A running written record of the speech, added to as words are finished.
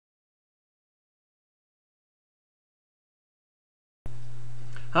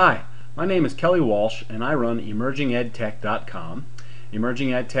Hi, my name is Kelly Walsh and I run emergingedtech.com. Emerging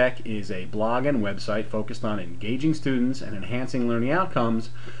EdTech is a blog and website focused on engaging students and enhancing learning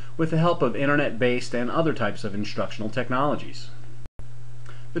outcomes with the help of internet-based and other types of instructional technologies.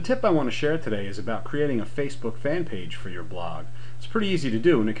 The tip I want to share today is about creating a Facebook fan page for your blog. It's pretty easy to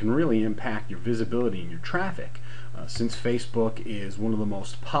do and it can really impact your visibility and your traffic. Since Facebook is one of the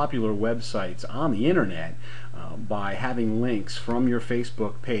most popular websites on the internet, by having links from your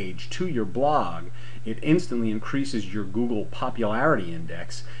Facebook page to your blog, it instantly increases your Google popularity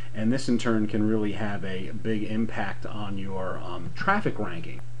index, and this in turn can really have a big impact on your traffic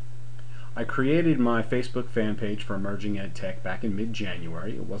ranking. I created my Facebook fan page for Emerging EdTech back in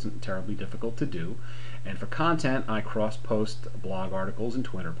mid-January. It wasn't terribly difficult to do. And for content, I cross-post blog articles and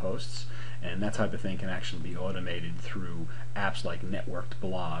Twitter posts, and that type of thing can actually be automated through apps like networked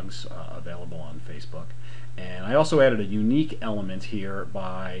blogs available on Facebook. And I also added a unique element here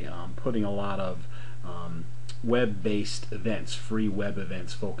by putting a lot of web-based events, free web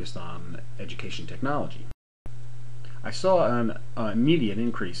events focused on education technology. I saw an immediate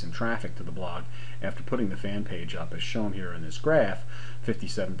increase in traffic to the blog after putting the fan page up, as shown here in this graph.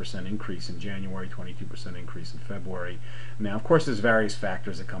 57% increase in January, 22% increase in February. Now, of course, there's various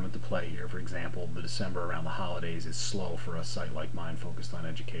factors that come into play here. For example, the December around the holidays is slow for a site like mine focused on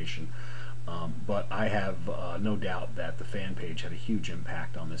education. But I have no doubt that the fan page had a huge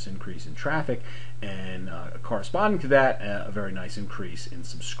impact on this increase in traffic, and corresponding to that, a very nice increase in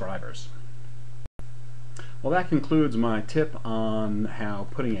subscribers. Well, that concludes my tip on how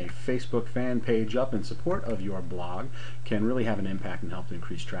putting a Facebook fan page up in support of your blog can really have an impact and help to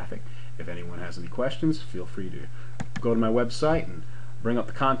increase traffic. If anyone has any questions, feel free to go to my website and bring up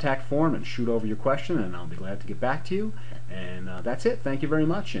the contact form and shoot over your question, and I'll be glad to get back to you. And that's it. Thank you very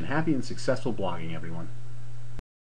much, and happy and successful blogging, everyone.